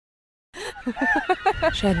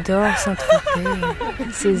J'adore Saint-Tropez,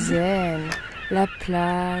 c'est zen, la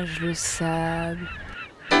plage, le sable.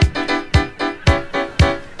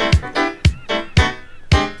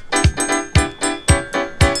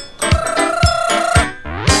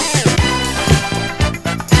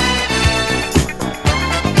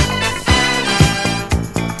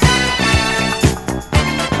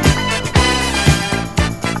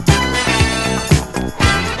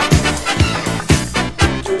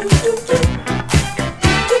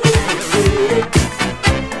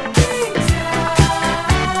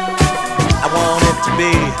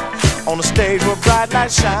 On a stage where bright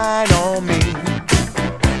lights shine on me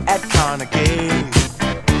at Carnegie.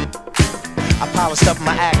 I polished up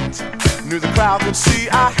my act, knew the crowd could see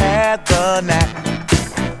I had the knack,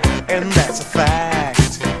 and that's a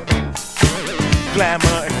fact.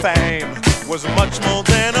 Glamour and fame was much more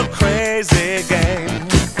than a crazy game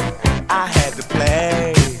I had to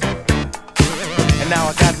play. And now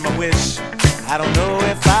I got my wish, I don't know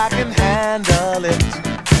if I can handle it,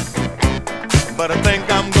 but I think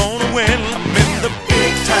I'm gonna win. I'm in the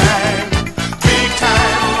big time, big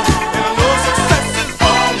time, and I know success is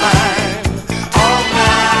all mine, all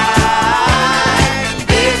mine.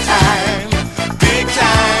 Big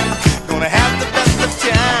time, gonna have the best of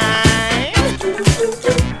time.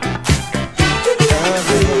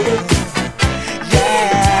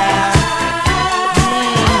 Yeah,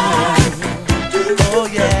 oh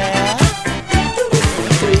yeah.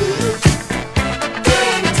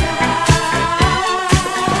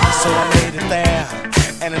 So I made it there,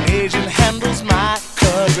 and an agent handles my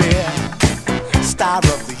career. Star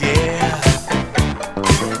of the year,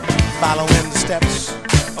 following the steps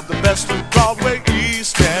of the best of Broadway,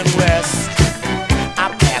 East and West.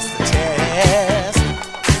 I passed the test.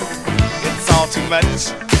 It's all too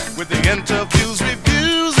much with the interviews,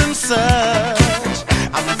 reviews, and such.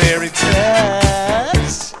 I'm very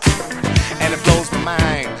touched, and it blows my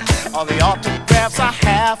mind, all the autographs I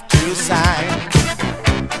have to sign.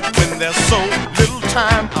 When there's so little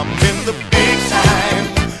time, I'm in the big time,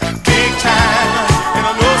 and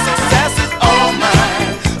I know success is all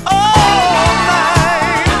mine, all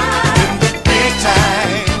mine. In the big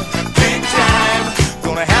time,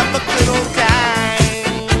 gonna have a good old time.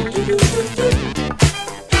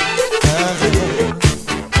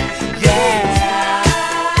 Yeah,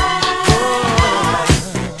 oh, yeah.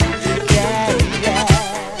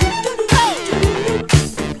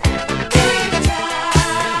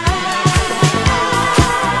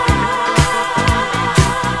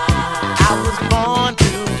 I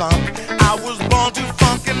was born to funk